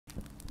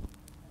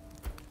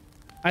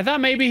I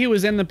thought maybe he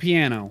was in the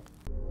piano.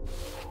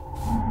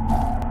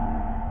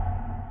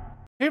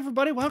 Hey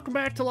everybody, welcome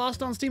back to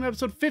Lost on Steam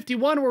episode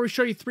 51, where we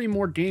show you 3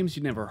 more games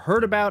you never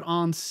heard about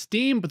on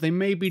Steam, but they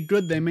may be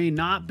good, they may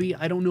not be.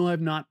 I don't know,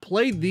 I've not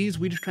played these.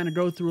 We just kind of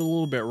go through a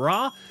little bit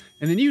raw,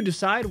 and then you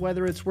decide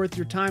whether it's worth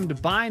your time to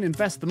buy and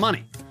invest the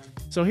money.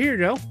 So here you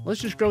go.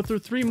 Let's just go through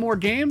 3 more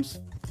games.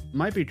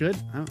 Might be good.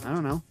 I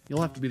don't know.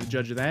 You'll have to be the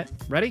judge of that.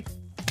 Ready?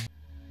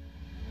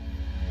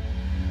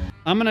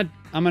 I'm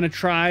gonna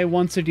try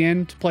once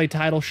again to play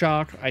Title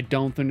Shock. I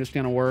don't think it's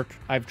gonna work.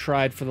 I've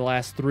tried for the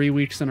last 3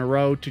 weeks in a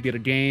row to get a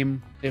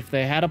game. If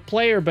they had a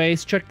player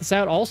base, check this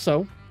out.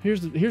 Also,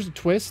 here's a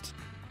twist.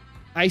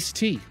 Iced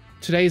tea.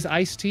 Today's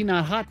iced tea,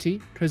 not hot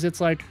tea, because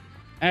it's like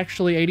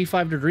actually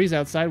 85 degrees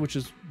outside, which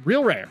is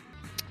real rare.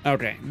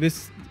 Okay,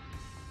 this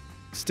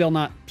still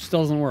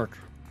doesn't work.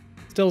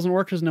 Still doesn't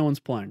work because no one's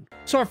playing.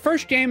 So our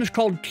first game is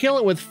called Kill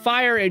It With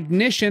Fire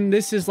Ignition.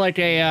 This is like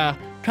a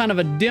kind of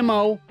a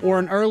demo or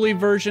an early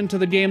version to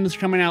the game that's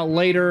coming out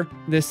later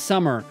this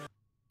summer.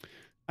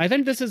 I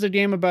think this is a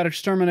game about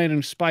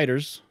exterminating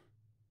spiders.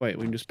 Wait,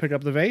 we can just pick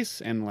up the vase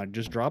and like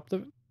just drop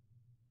the...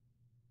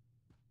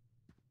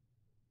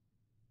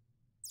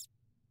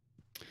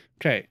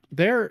 Okay,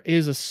 there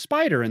is a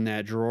spider in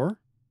that drawer.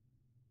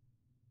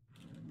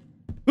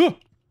 Ooh!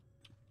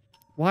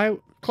 Why?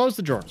 Close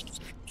the drawer.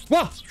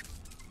 Whoa!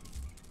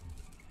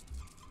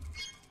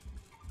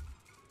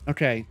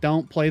 Okay,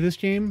 don't play this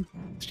game.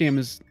 This game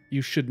is...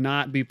 You should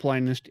not be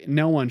playing this...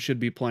 No one should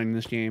be playing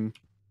this game.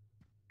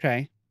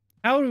 Okay.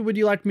 How would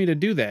you like me to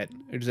do that,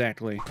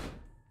 exactly?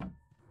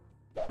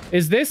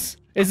 Is this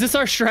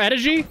our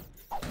strategy?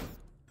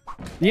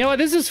 You know what?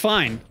 This is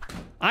fine.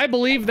 I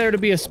believe there to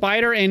be a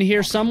spider in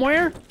here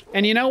somewhere.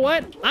 And you know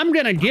what? I'm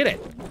gonna get it.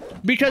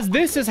 Because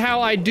this is how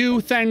I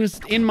do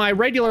things in my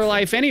regular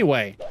life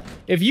anyway.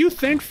 If you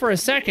think for a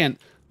second...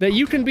 that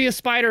you can be a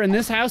spider in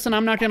this house and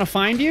I'm not gonna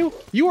find you?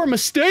 You are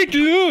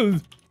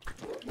mistaken!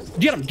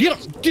 Get him, get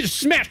him, get him,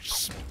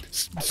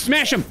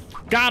 smash him!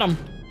 Got him.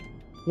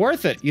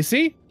 Worth it, you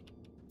see?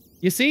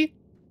 You see?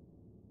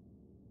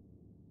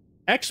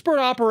 Expert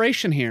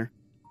operation here.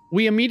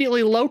 We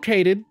immediately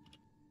located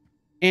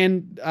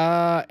and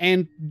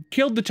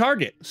killed the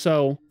target.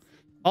 So,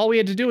 all we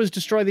had to do was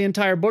destroy the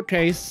entire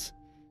bookcase.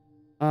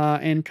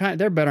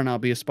 There better not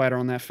be a spider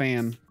on that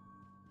fan.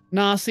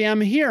 Nah, see,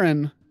 I'm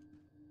hearing...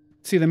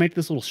 See, they make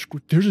this little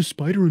squid. There's a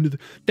spider under the...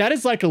 That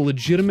is like a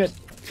legitimate...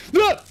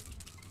 Ah!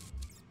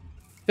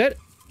 That...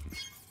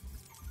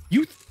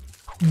 You...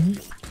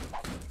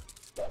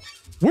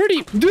 Where do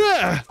you...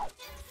 Ah!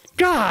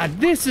 God,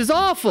 this is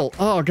awful!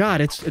 Oh,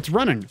 God, it's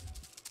running.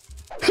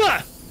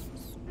 Ha!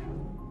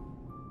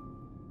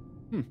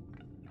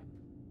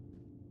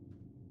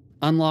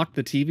 Unlock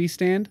the TV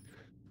stand?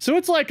 So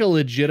it's like a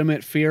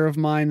legitimate fear of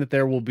mine that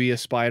there will be a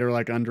spider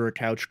like under a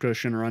couch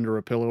cushion or under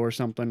a pillow or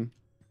something.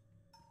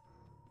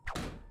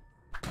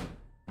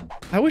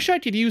 I wish I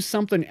could use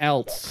something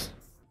else.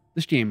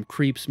 This game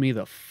creeps me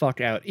the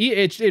fuck out.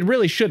 It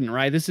really shouldn't,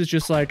 right? This is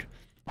just like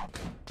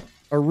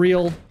a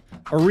real...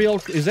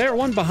 Is there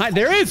one behind?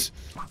 There is!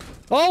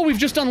 Oh, we've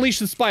just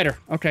unleashed the spider.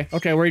 Okay,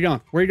 where are you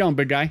going? Where are you going,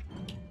 big guy?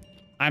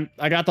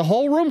 I got the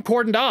whole room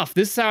cordoned off.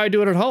 This is how I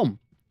do it at home.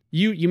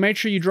 You make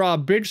sure you draw a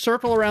big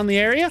circle around the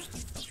area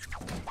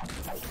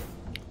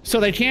so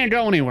they can't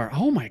go anywhere.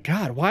 Oh my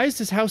God, why is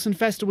this house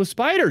infested with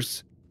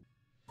spiders?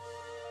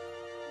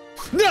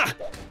 Ah!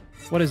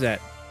 What is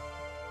that?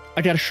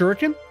 I got a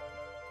shuriken?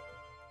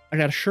 I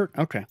got a shirt.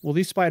 Okay. Well,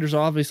 these spiders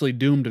are obviously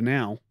doomed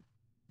now. Is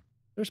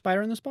there a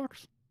spider in this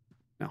box?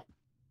 No.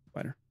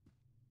 Spider.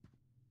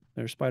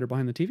 There's a spider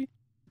behind the TV?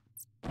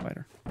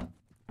 Spider.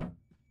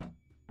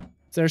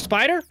 Is there a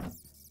spider?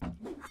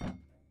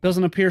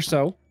 Doesn't appear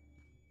so.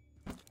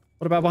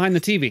 What about behind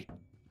the TV?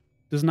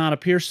 Does not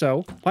appear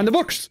so. Behind the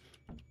books!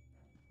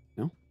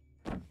 No.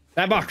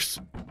 That box!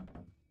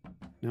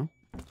 No.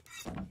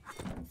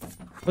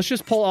 Let's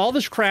just pull all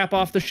this crap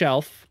off the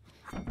shelf.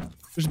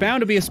 There's bound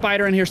to be a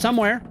spider in here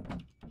somewhere.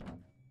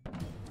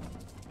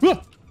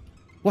 Whoa!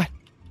 What?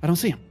 I don't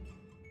see him.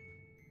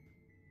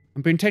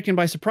 I'm being taken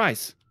by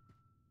surprise.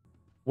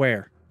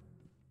 Where?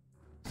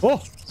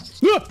 Oh!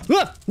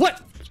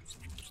 What?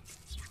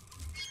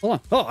 Hold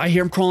on. Oh, I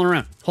hear him crawling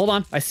around. Hold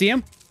on. I see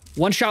him.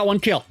 One shot, one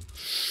kill.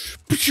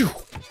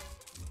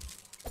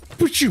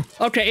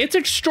 Okay, it's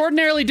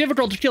extraordinarily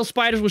difficult to kill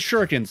spiders with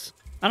shurikens.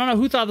 I don't know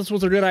who thought this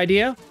was a good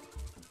idea.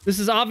 This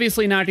is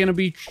obviously not gonna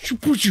be...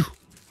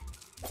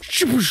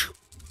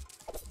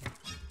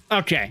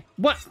 Okay,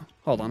 what?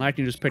 Hold on, I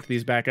can just pick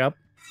these back up.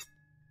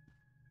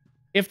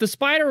 If the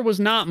spider was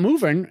not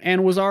moving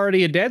and was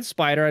already a dead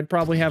spider, I'd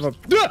probably have a...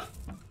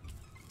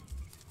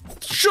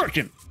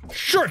 Shuriken!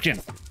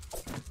 Shuriken!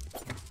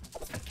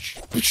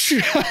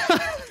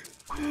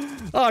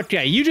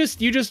 Okay, you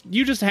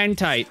just hang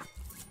tight.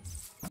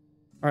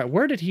 All right,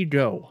 where did he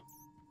go?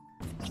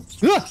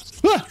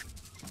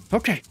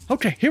 Okay,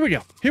 here we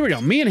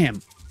go. Me and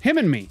him. Him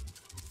and me.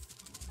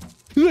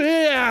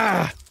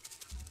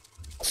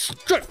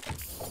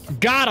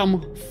 Got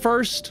him.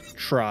 First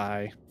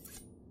try.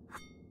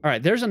 All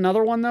right, there's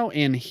another one, though,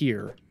 in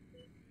here.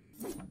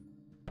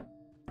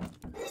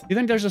 You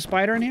think there's a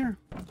spider in here?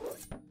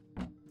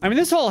 I mean,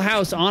 this whole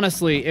house,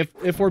 honestly,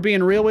 if we're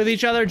being real with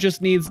each other,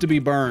 just needs to be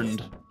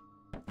burned.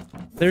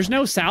 There's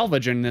no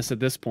salvaging this at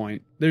this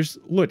point.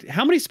 Look,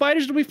 how many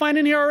spiders did we find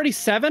in here already?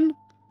 7?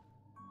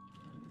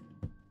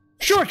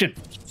 Shorten!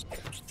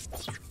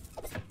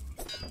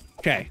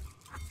 Okay.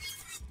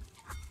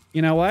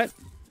 You know what?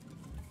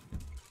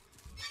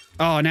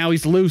 Oh, now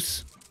he's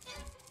loose.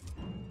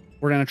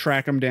 We're gonna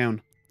track him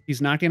down.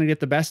 He's not gonna get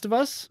the best of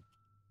us.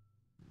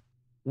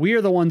 We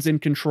are the ones in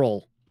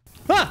control.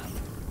 Ah!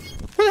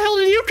 Where the hell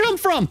did you come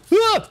from?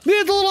 Ah!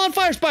 There's the little on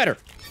fire spider.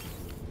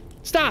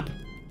 Stop.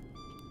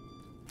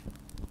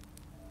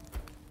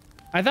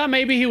 I thought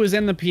maybe he was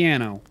in the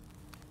piano.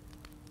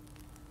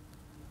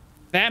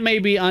 That may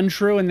be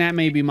untrue, and that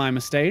may be my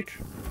mistake.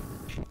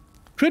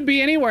 Could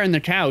be anywhere in the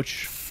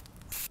couch.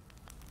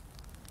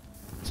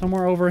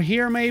 Somewhere over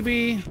here,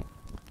 maybe.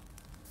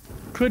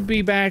 Could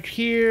be back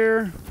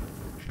here.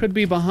 Could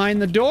be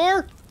behind the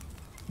door.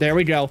 There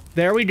we go.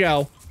 There we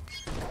go.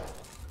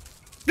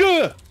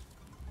 Ugh!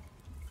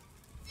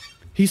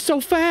 He's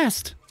so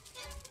fast.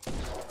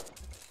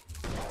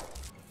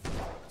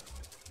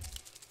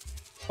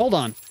 Hold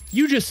on.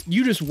 You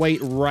just wait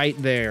right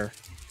there.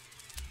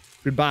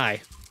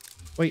 Goodbye.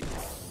 Wait.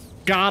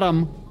 Got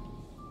him.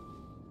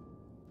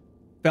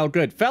 Felt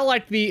good. Felt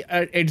like the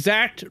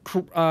exact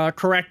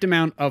correct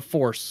amount of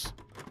force.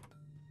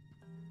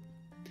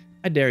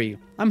 I dare you.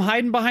 I'm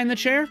hiding behind the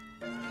chair.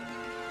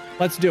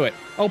 Let's do it.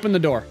 Open the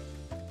door.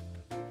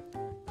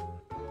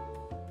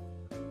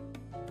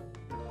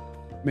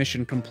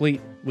 Mission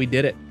complete. We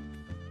did it.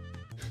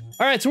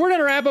 All right, so we're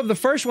gonna wrap up the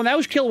first one. That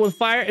was Kill with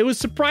Fire. It was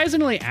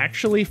surprisingly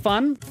actually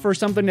fun for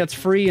something that's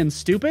free and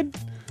stupid.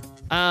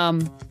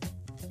 And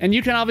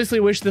you can obviously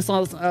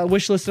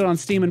wishlist it on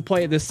Steam and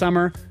play it this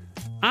summer.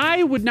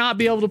 I would not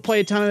be able to play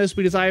a ton of this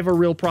because I have a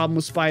real problem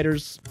with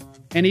spiders.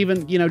 And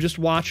even, you know, just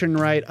watching,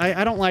 right?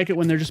 I don't like it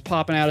when they're just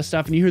popping out of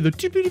stuff and you hear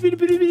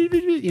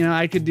the... You know,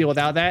 I could deal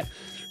without that.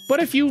 But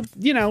if you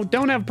know,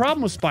 don't have a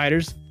problem with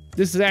spiders,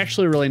 this is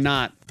actually really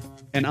not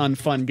an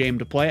unfun game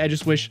to play. I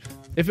just wish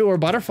if it were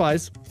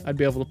butterflies, I'd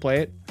be able to play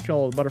it. Kill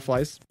all the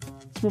butterflies.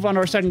 Let's move on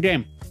to our second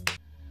game.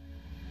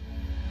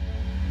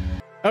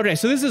 Okay,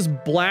 so this is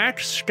Black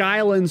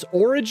Skylands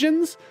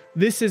Origins.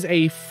 This is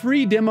a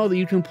free demo that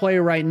you can play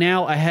right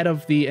now ahead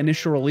of the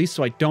initial release,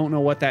 so I don't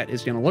know what that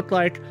is going to look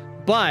like.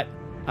 But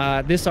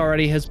this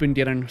already has been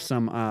getting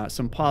some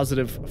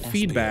positive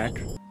feedback.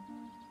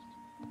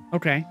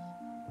 Okay,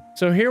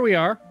 so here we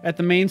are at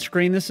the main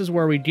screen. This is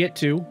where we get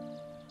to. Do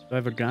I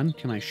have a gun?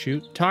 Can I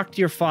shoot? Talk to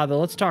your father.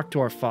 Let's talk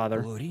to our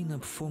father.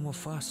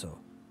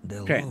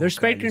 Okay, they're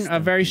speaking a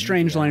very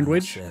strange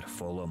language.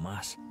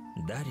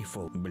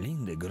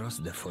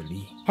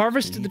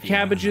 Harvest the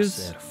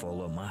cabbages.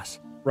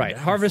 Right,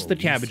 harvest the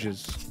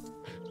cabbages.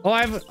 Oh,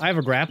 I have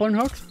a grappling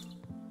hook?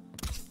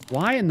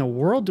 Why in the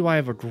world do I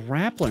have a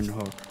grappling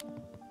hook?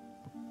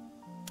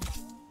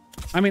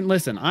 I mean,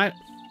 listen,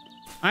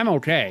 I'm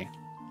okay.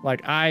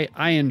 Like, I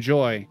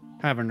enjoy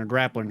having a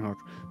grappling hook.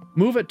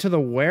 Move it to the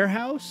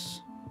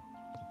warehouse?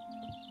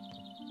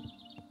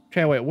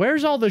 Okay, wait,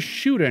 where's all the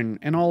shooting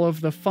and all of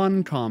the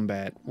fun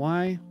combat?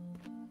 Why?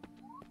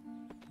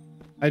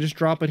 I just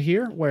drop it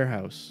here?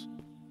 Warehouse.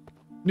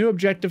 New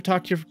objective,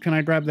 talk to your... Can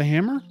I grab the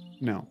hammer?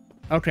 No.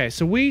 Okay,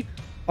 so we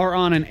are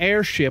on an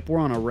airship. We're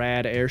on a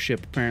rad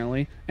airship,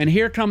 apparently. And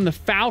here come the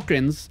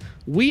Falcons.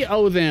 We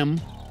owe them,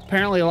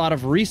 apparently, a lot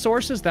of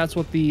resources. That's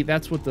what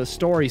the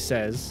story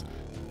says.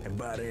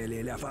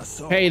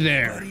 Hey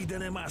there.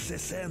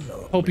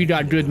 Hope you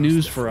got good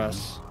news for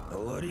us.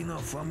 Oh.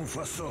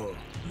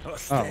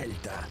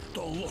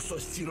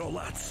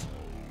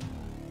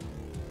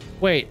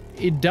 Wait,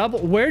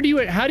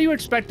 how do you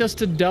expect us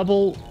to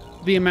double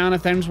the amount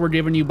of things we're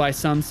giving you by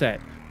sunset?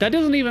 That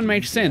doesn't even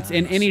make sense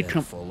in any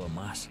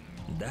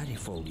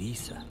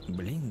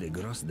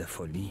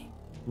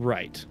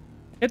Right.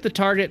 Hit the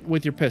target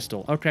with your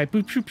pistol. Okay.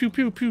 Boop, pew, pew,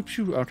 pew, pew,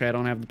 pew. Okay, I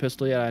don't have the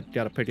pistol yet. I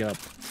gotta pick it up.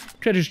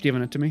 Could've just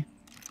given it to me.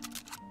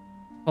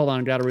 Hold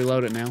on, gotta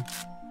reload it now.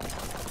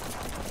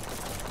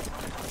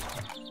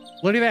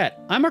 Look at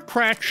that. I'm a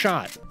crack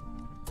shot.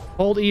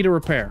 Hold E to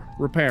repair.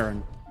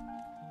 Repairing.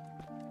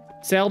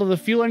 Sail to the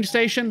fueling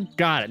station.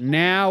 Got it.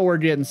 Now we're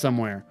getting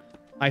somewhere.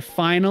 I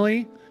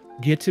finally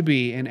get to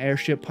be an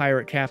airship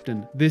pirate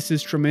captain. This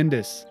is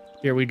tremendous.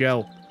 Here we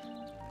go.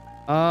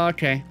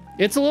 Okay.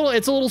 It's a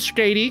little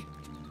skady.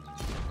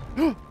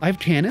 I have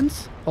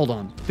cannons? Hold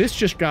on. This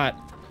just got...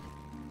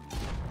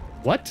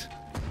 What?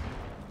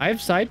 I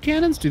have side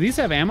cannons? Do these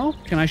have ammo?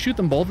 Can I shoot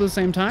them both at the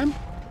same time?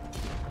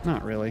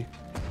 Not really.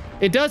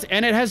 It does,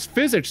 and it has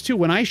physics too.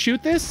 When I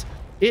shoot this,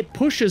 it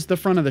pushes the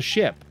front of the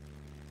ship.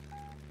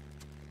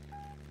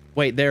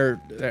 Wait,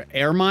 they're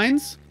air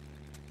mines?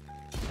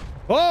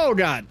 Oh,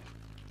 God.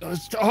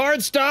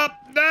 Hard stop.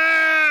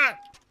 Ah!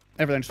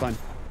 Everything's fine.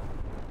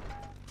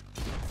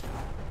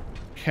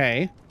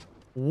 Okay.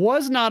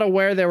 Was not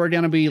aware there were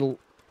going to be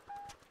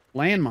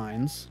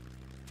landmines.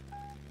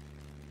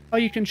 Oh,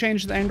 you can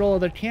change the angle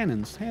of the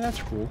cannons. Hey,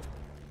 that's cool.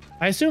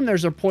 I assume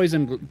there's a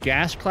poison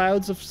gas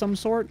clouds of some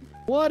sort.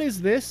 What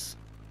is this?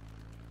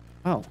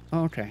 Oh,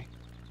 okay.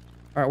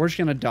 All right, we're just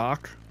gonna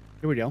dock.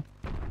 Here we go.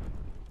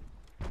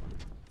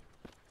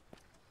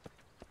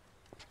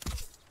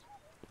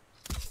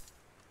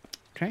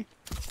 Okay.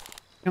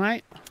 Can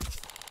I?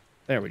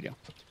 There we go.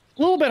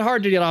 A little bit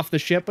hard to get off the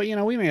ship, but you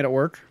know, we made it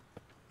work.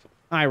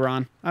 Hi,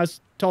 Ron. I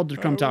was told to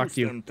come talk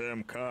to you.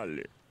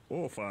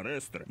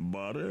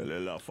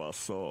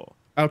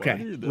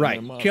 Okay,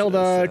 right. Kill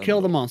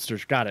the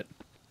monsters. Got it.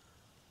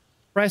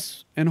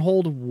 Press and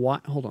hold Y.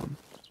 Hold on.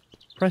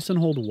 Press and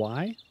hold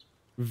Y.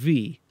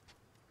 V.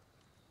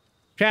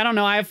 Okay, I don't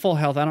know. I have full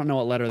health. I don't know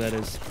what letter that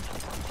is.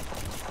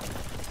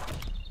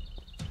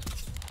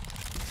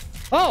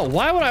 Oh,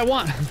 why would I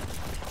want...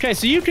 Okay,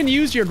 so you can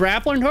use your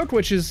grappling hook,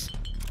 which is,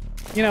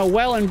 you know,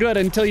 well and good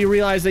until you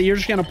realize that you're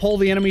just going to pull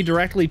the enemy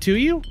directly to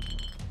you.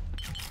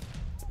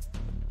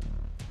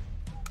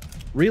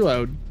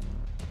 Reload.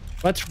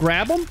 Let's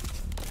grab them.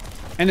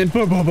 And then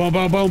boom, boom, boom,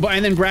 boom, boom, boom,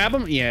 and then grab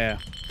them. Yeah.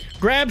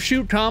 Grab,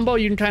 shoot, combo.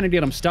 You can kind of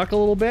get them stuck a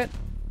little bit.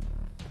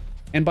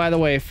 And by the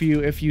way, if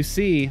you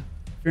see,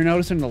 if you're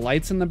noticing the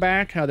lights in the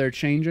back, how they're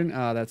changing.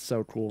 Oh, that's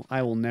so cool.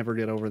 I will never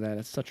get over that.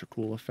 It's such a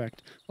cool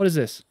effect. What is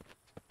this?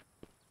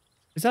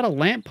 Is that a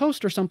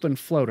lamppost or something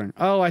floating?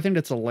 Oh, I think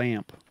it's a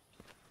lamp.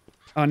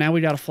 Oh, now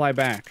we gotta fly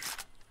back.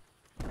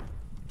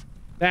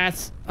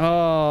 That's...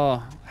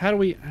 Oh, how do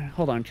we...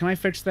 Hold on, can I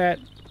fix that?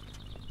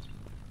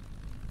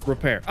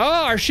 Repair.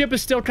 Oh, our ship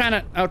is still kind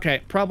of...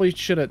 Okay, probably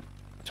should have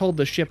told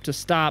the ship to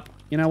stop.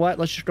 You know what?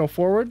 Let's just go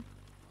forward.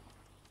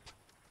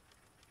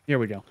 Here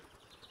we go.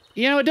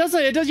 You know, it does...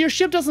 Your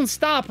ship doesn't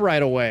stop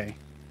right away.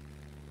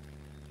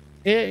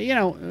 You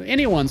know,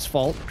 anyone's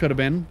fault could have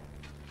been.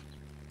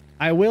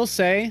 I will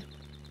say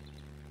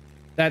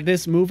that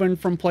this moving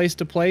from place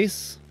to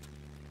place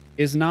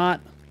is not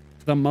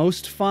the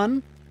most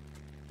fun.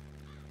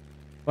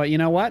 But you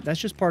know what? That's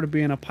just part of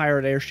being a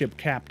pirate airship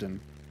captain.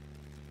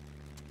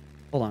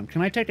 Hold on.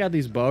 Can I take out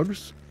these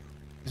bugs?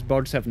 These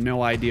bugs have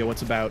no idea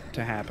what's about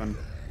to happen.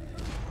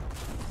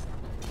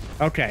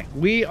 Okay.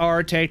 We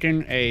are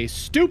taking a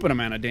stupid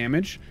amount of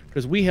damage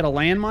because we hit a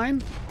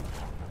landmine.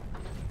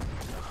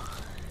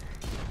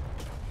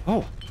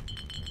 Oh.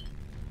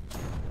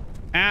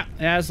 Ah,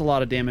 that's a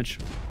lot of damage.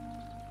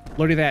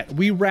 Look at that.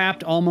 We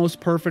wrapped almost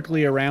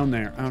perfectly around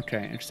there.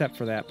 Okay, except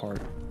for that part.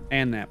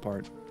 And that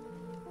part.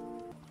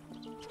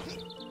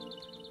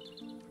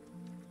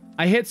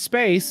 I hit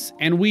space,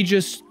 and we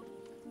just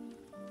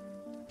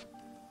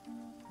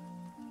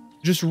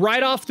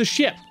right off the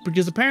ship.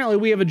 Because apparently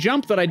we have a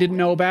jump that I didn't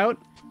know about.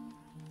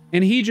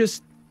 And he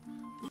just...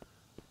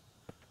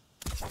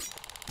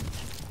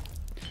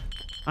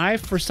 I,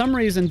 for some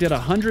reason, did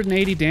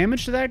 180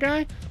 damage to that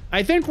guy.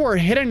 I think we're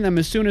hitting them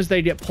as soon as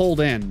they get pulled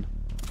in.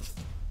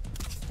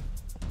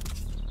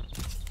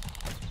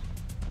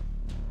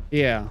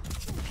 Yeah.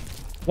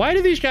 Why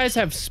do these guys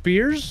have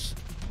spears?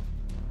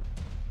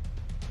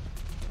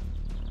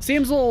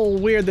 Seems a little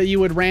weird that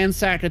you would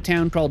ransack a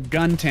town called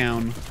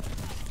Guntown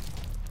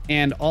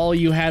and all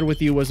you had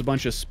with you was a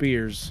bunch of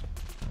spears.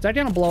 Is that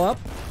gonna blow up?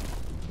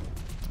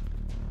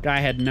 Guy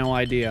had no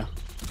idea.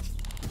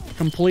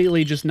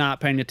 Completely just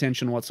not paying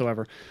attention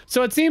whatsoever.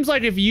 So it seems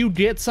like if you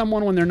get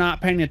someone when they're not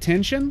paying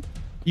attention,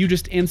 you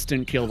just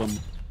instant kill them.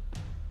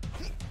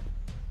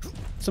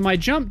 So my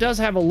jump does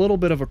have a little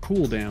bit of a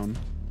cooldown.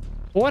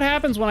 But what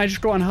happens when I just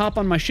go and hop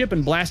on my ship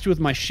and blast you with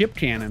my ship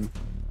cannon?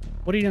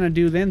 What are you gonna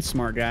do then,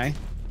 smart guy?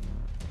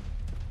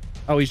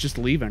 Oh, he's just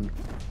leaving.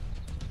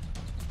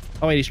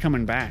 Oh wait, he's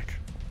coming back.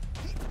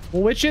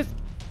 Well, which is...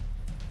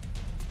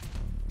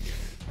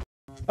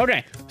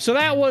 Okay, so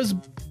that was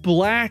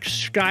Black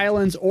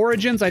Skylands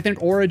Origins. I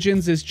think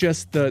Origins is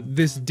just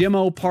this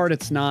demo part.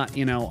 It's not,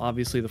 you know,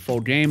 obviously the full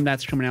game.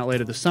 That's coming out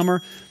later this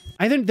summer.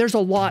 I think there's a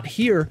lot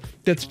here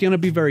that's going to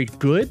be very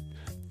good.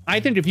 I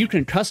think if you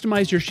can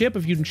customize your ship,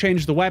 if you can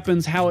change the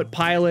weapons, how it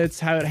pilots,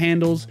 how it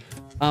handles,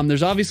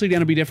 there's obviously going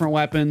to be different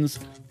weapons.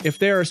 If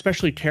there are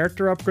especially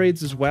character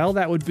upgrades as well,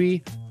 that would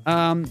be,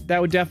 that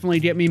would definitely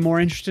get me more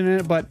interested in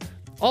it. But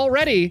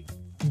already...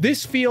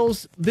 This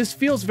feels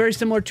very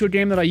similar to a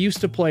game that I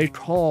used to play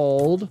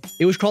called...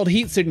 It was called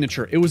Heat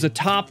Signature. It was a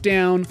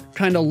top-down,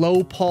 kind of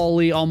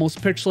low-poly,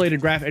 almost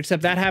pixelated graphic,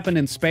 except that happened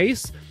in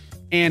space,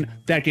 and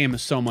that game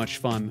is so much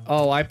fun.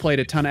 Oh, I played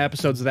a ton of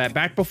episodes of that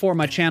back before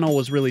my channel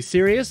was really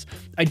serious.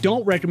 I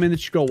don't recommend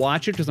that you go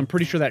watch it, because I'm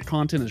pretty sure that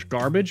content is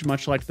garbage,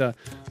 much like the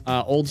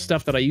old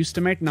stuff that I used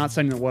to make. Not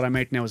saying that what I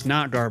make now is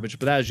not garbage,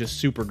 but that is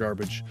just super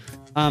garbage.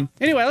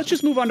 Anyway, let's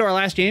just move on to our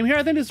last game here.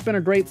 I think it's been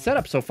a great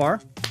setup so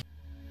far.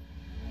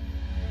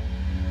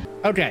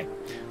 Okay,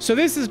 so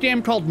this is a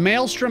game called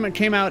Maelstrom. It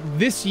came out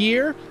this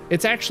year.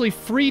 It's actually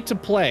free to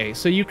play,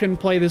 so you can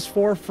play this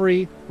for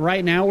free.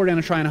 Right now, we're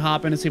gonna try and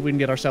hop in and see if we can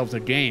get ourselves a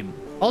game.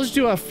 I'll just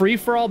do a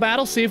free-for-all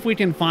battle, see if we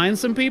can find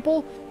some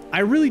people. I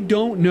really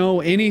don't know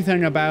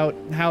anything about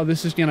how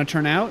this is gonna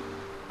turn out.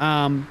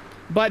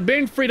 But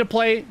being free to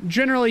play,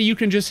 generally you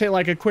can just hit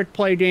like a quick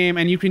play game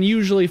and you can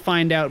usually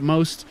find out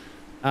most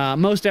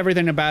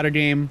everything about a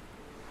game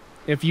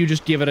if you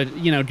just give it a,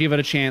 you know, give it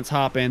a chance,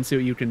 hop in, see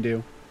what you can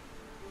do.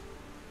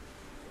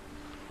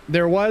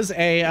 There was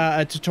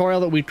a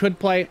tutorial that we could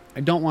play.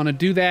 I don't want to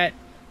do that.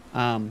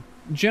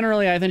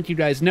 Generally, I think you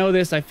guys know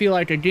this. I feel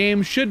like a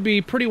game should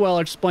be pretty well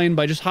explained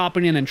by just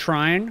hopping in and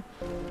trying.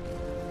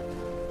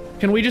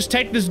 Can we just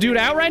take this dude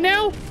out right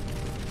now?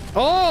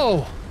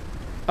 Oh!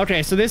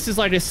 Okay, so this is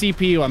like a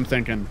CPU, I'm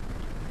thinking.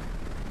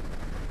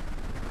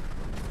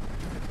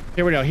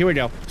 Here we go, here we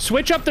go.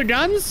 Switch up the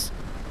guns.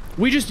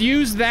 We just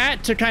use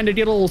that to kind of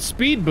get a little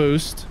speed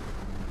boost.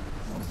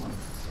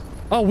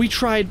 Oh, we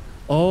tried...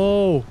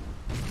 Oh.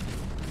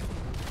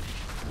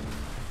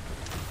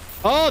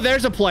 Oh,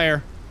 there's a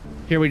player.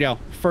 Here we go.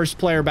 First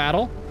player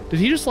battle. Did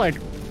he just like...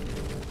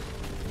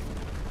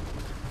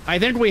 I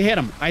think we hit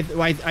him.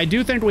 I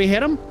do think we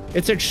hit him.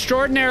 It's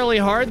extraordinarily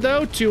hard,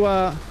 though,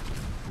 to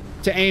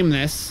aim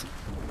this.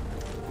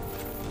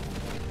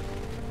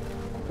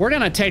 We're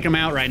gonna take him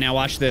out right now.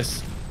 Watch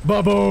this.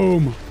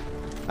 Ba-boom!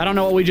 I don't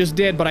know what we just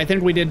did, but I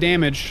think we did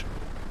damage.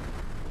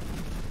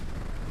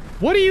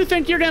 What do you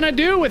think you're gonna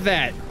do with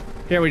that?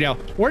 Here we go.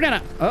 We're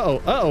gonna...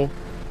 Uh-oh, uh-oh.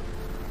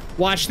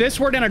 Watch this.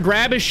 We're gonna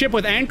grab his ship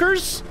with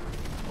anchors.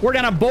 We're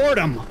gonna board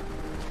him.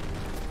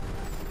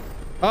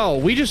 Oh,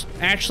 we just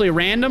actually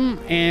random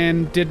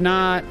and did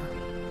not...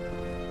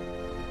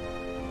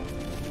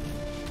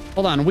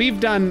 Hold on, we've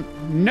done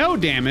no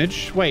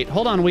damage. Wait,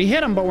 hold on, we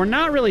hit him, but we're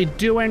not really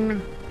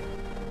doing...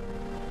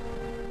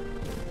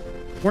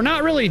 We're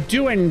not really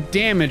doing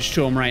damage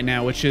to him right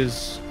now, which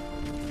is...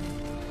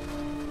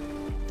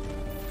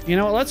 You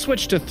know what, let's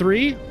switch to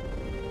 3.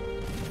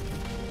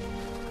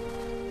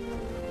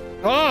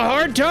 Oh,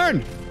 hard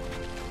turn!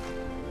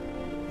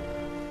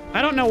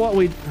 I don't know what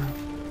we...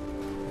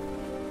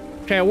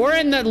 Okay, we're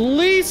in the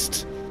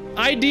least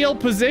ideal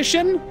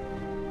position.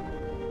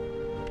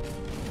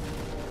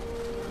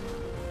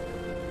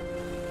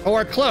 Oh,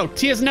 we're cloaked.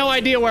 He has no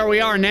idea where we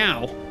are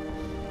now.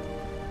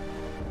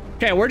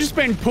 Okay, we're just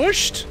being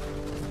pushed.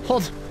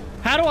 Hold.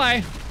 How do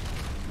I...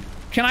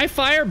 Can I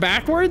fire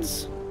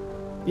backwards?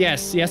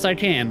 Yes, yes I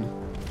can.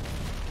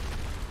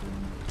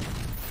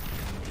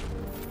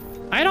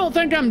 I don't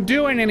think I'm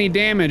doing any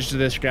damage to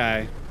this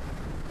guy.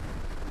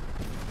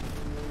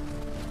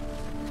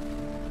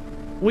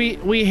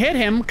 We hit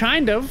him,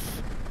 kind of.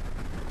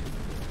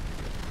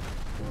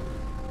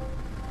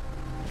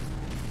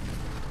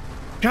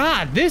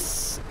 God,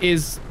 this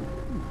is...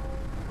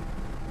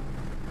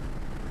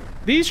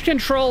 These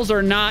controls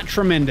are not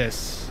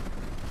tremendous.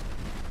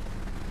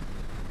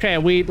 Okay,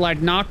 we,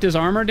 like, knocked his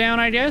armor down,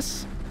 I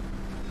guess?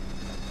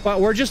 But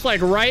we're just,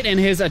 like, right in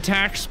his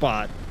attack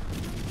spot.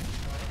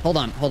 Hold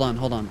on, hold on,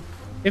 hold on.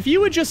 If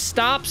you would just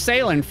stop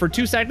sailing for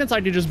 2 seconds,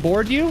 I could just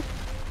board you.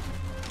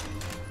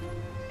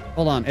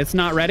 Hold on, it's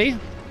not ready?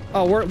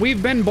 Oh,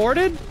 we've been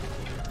boarded?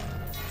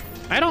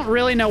 I don't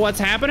really know what's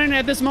happening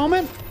at this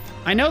moment.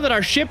 I know that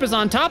our ship is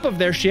on top of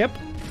their ship.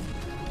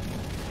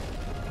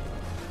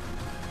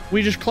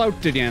 We just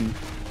cloaked again.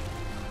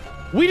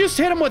 We just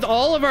hit him with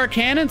all of our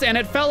cannons and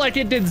it felt like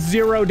it did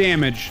 0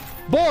 damage.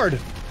 Board!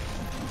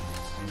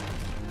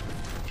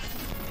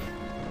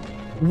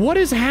 What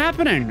is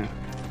happening?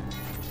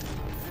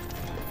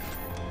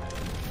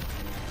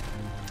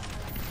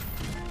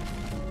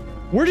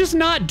 We're just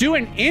not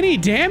doing any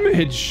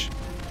damage.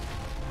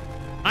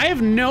 I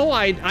have no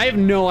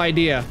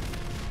idea.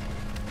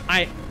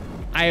 I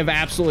have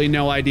absolutely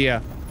no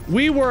idea.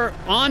 We were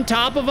on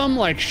top of them,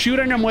 like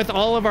shooting them with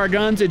all of our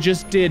guns. It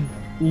just did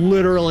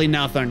literally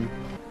nothing.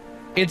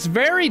 It's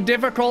very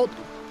difficult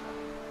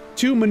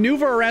to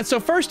maneuver around. So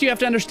first you have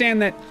to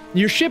understand that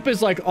your ship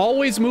is like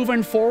always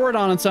moving forward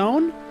on its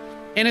own.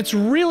 And it's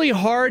really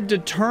hard to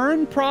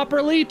turn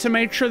properly to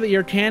make sure that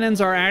your cannons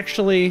are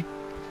actually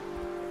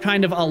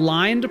kind of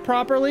aligned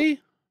properly.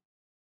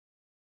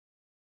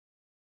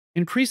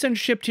 Increasing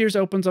ship tiers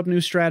opens up new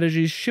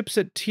strategies. Ships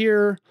at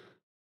tier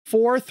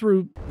 4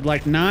 through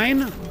like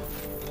 9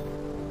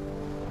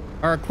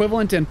 are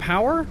equivalent in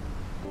power.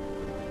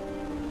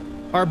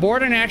 Our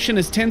boarding action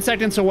is 10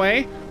 seconds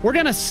away. We're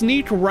gonna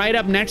sneak right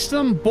up next to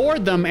them,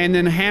 board them, and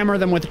then hammer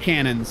them with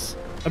cannons.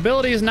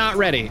 Ability is not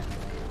ready.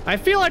 I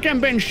feel like I'm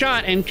being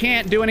shot and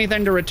can't do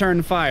anything to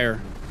return fire.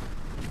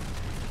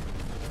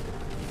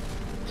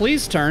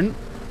 Please turn.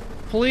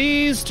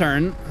 Please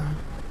turn.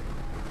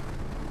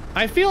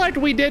 I feel like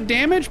we did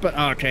damage, but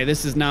okay,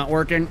 this is not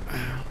working.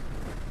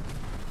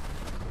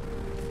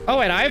 Oh,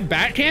 wait, I have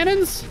bat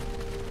cannons?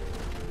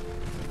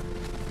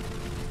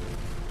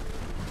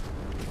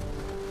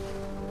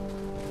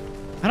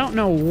 I don't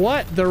know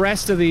what the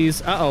rest of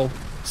these... Uh-oh.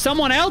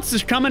 Someone else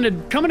is coming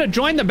to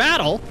join the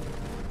battle.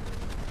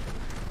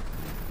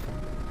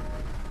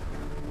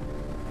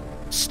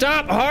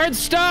 Stop! Hard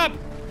stop!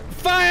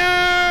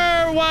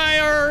 Fire! Why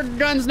are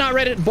guns not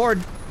ready?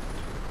 Board.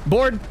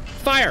 Board.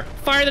 Fire.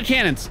 Fire the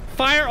cannons.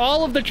 Fire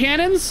all of the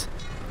cannons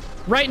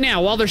right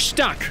now while they're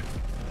stuck.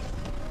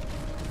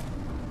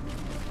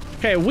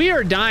 Okay, we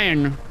are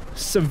dying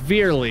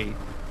severely.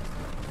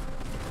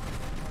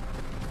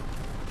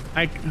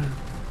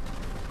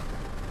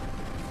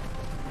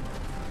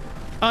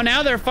 Oh,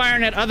 now they're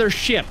firing at other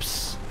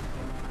ships.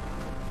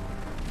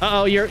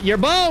 Uh-oh, you're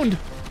boned.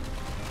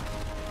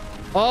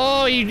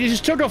 Oh, you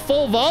just took a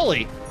full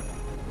volley.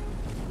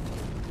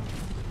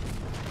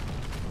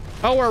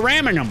 Oh, we're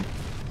ramming him.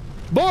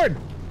 Board.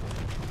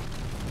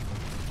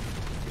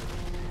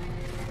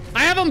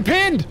 I have him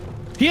pinned.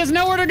 He has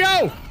nowhere to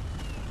go.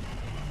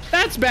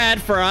 That's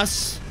bad for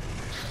us.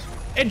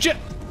 It just...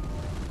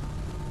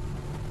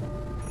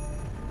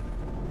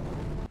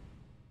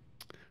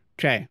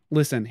 Okay,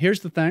 listen,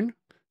 here's the thing.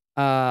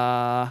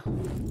 I'm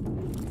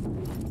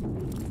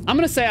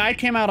gonna say I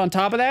came out on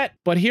top of that,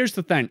 but here's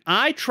the thing.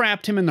 I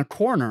trapped him in the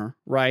corner,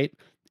 right?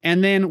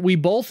 And then we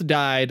both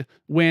died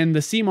when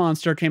the sea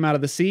monster came out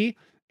of the sea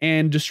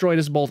and destroyed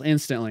us both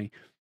instantly.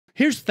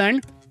 Here's the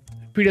thing,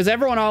 because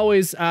everyone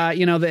always,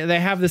 you know, they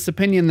have this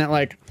opinion that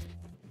like,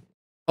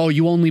 oh,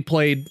 you only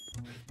played,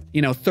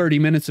 you know, 30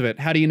 minutes of it.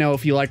 How do you know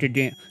if you like a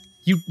game?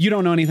 You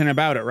don't know anything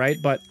about it, right?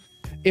 But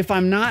if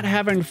I'm not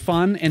having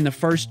fun in the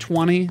first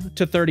 20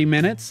 to 30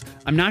 minutes,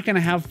 I'm not going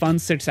to have fun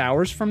 6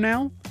 hours from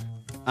now.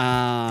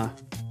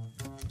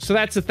 So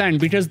that's the thing,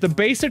 because the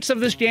basics of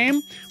this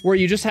game, where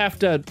you just have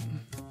to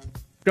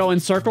go in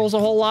circles a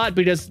whole lot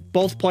because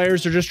both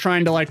players are just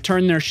trying to like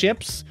turn their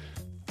ships,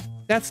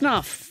 that's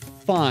not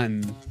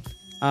fun.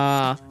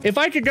 If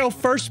I could go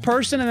first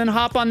person and then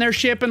hop on their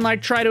ship and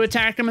like try to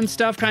attack them and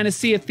stuff, kind of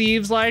Sea of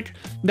Thieves like,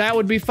 that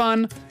would be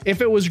fun.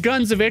 If it was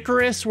Guns of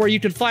Icarus, where you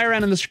could fly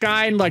around in the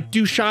sky and like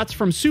do shots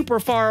from super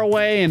far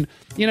away and,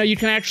 you know, you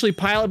can actually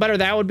pilot better,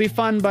 that would be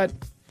fun. But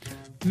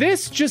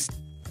this just,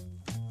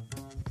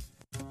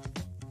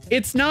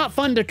 it's not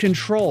fun to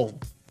control.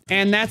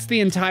 And that's the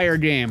entire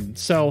game.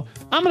 So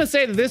I'm going to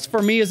say that this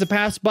for me is a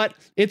pass, but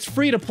it's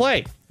free to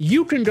play.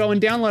 You can go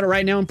and download it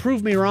right now and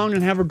prove me wrong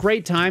and have a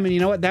great time. And you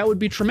know what? That would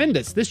be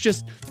tremendous. This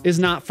just is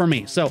not for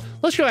me. So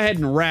let's go ahead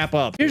and wrap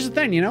up. Here's the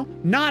thing, you know,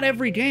 not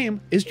every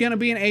game is going to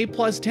be an A+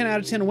 10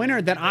 out of 10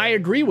 winner that I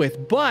agree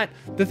with. But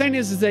the thing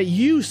is that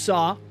you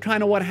saw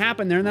kind of what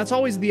happened there. And that's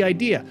always the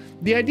idea.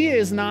 The idea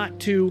is not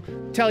to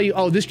tell you,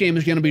 oh, this game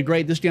is going to be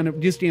great. This game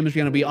is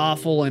going to be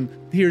awful. And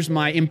here's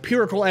my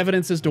empirical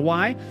evidence as to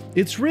why.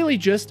 It's really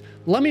just,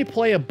 let me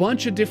play a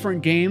bunch of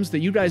different games that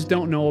you guys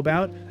don't know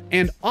about.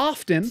 And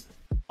often,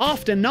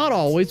 not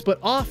always, but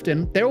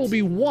often, there will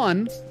be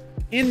one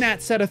in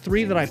that set of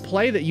 3 that I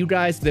play that you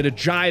guys, that it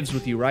jives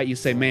with you, right? You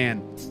say,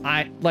 man,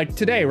 like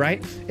today,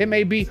 right? It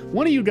may be,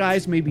 one of you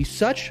guys may be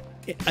such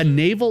a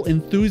naval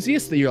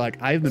enthusiast that you're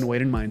like, I've been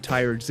waiting my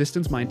entire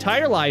existence, my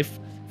entire life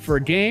for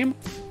a game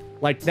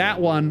like that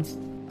one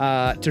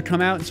to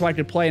come out and so I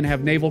could play and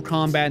have naval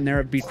combat and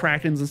there be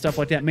Krakens and stuff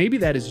like that. Maybe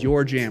that is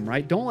your jam,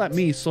 right? Don't let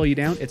me slow you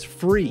down. It's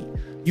free.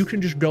 You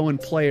can just go and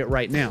play it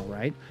right now,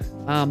 right?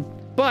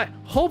 But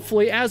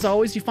hopefully, as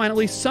always, you find at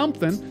least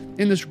something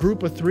in this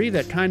group of 3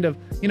 that kind of,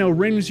 you know,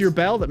 rings your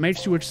bell, that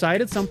makes you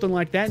excited, something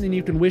like that, and then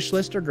you can wish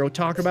list or go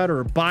talk about it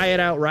or buy it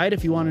outright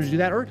if you wanted to do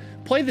that, or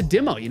play the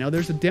demo. You know,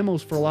 there's the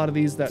demos for a lot of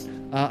these that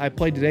I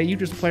played today. You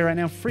just play right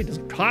now free. It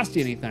doesn't cost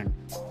you anything.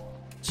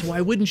 So why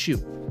wouldn't you?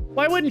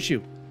 Why wouldn't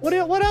you? What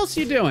else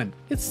are you doing?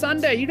 It's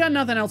Sunday. You got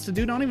nothing else to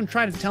do. Don't even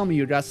try to tell me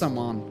you got something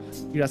on.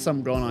 You got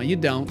something going on. You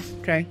don't.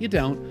 Okay? You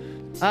don't.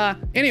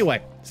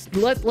 Anyway,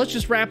 let's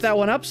just wrap that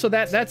one up. So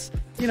that's,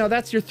 you know,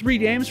 that's your 3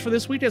 games for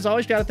this week. As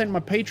always, got to thank my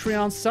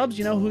Patreon subs.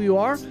 You know who you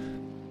are.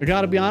 I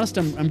got to be honest,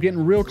 I'm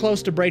getting real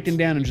close to breaking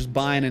down and just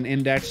buying an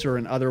Index or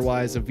an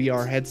otherwise a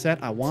VR headset.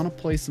 I want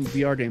to play some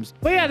VR games.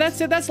 But yeah,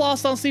 that's it. That's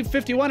Lost on Sleep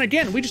 51.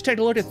 Again, we just take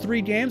a look at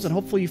 3 games and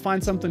hopefully you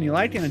find something you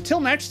like. And until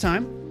next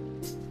time,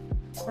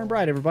 burn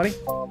bright, everybody.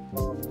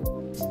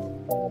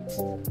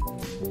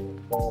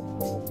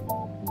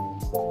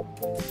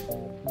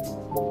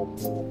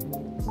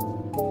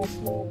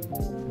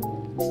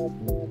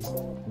 Thank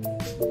you.